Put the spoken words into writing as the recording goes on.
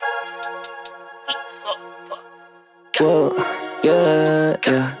whoa, yeah,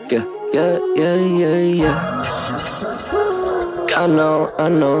 yeah, yeah, yeah, yeah, yeah, yeah. I know, I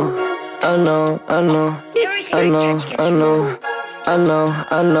know, I know, I know, I know, I know, I know,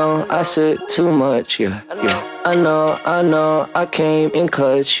 I know, I said too much, yeah, yeah. I know, I came in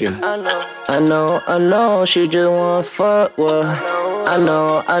clutch, yeah. I know, she just wanna fuck, well. I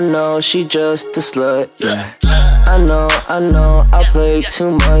know, she just a slut, yeah. I know, I play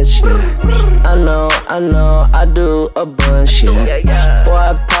too much, yeah. I know, I do a bunch, yeah. Boy,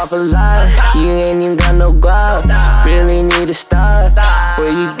 I pop a lot, you ain't even got no guap. Really need to stop,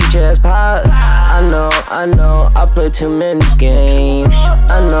 where you get your ass popped. I know, I play too many games.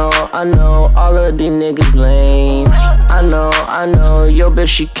 I know, all of these niggas lame. I know, your bitch,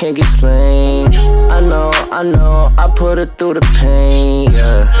 she can't get slain. I know, I put her through the pain,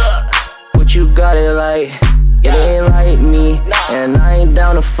 yeah. What you got it like? It ain't like me, and I ain't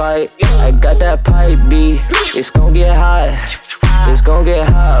down to fight. I got that pipe beat, it's gon' get hot. It's gon' get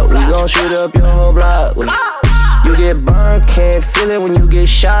hot, we gon' shoot up your whole block. Wait. You get burned, can't feel it when you get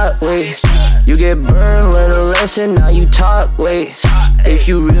shot. Wait, you get burned, learn a lesson, now you talk. Wait, if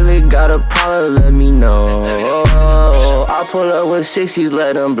you really got a problem, let me know. I'll pull up with 60s,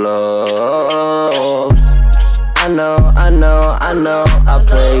 let them blow. I know, I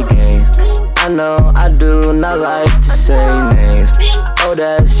play games. I know, I do not like to say names. Oh,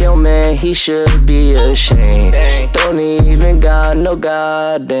 that's your man, he should be ashamed. Don't even got no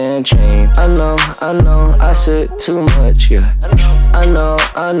goddamn chain. I know, I said too much, yeah. I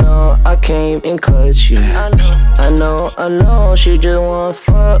know, I came in clutch, yeah. I know, she just wanna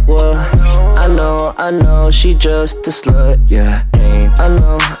fuck, well. I know, she just a slut, yeah. I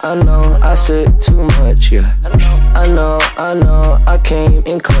know, I said too much, yeah. I know, I came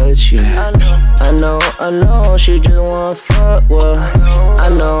in clutch, yeah. I know, she just wanna fuck, well.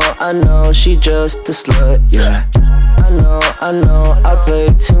 I know, she just a slut, yeah. I know, I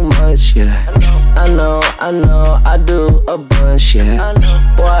play too much, yeah. I know, I do a bunch, yeah.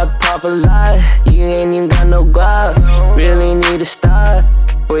 Boy, I pop a lot, you ain't even got no guap. Really need to stop,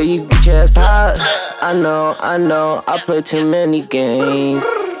 where you get your ass popped. I know, I play too many games.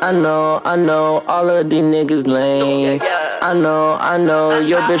 I know, all of these niggas lame. I know,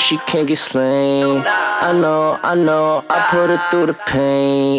 your bitch, she can't get slain. I know, I put her through the pain.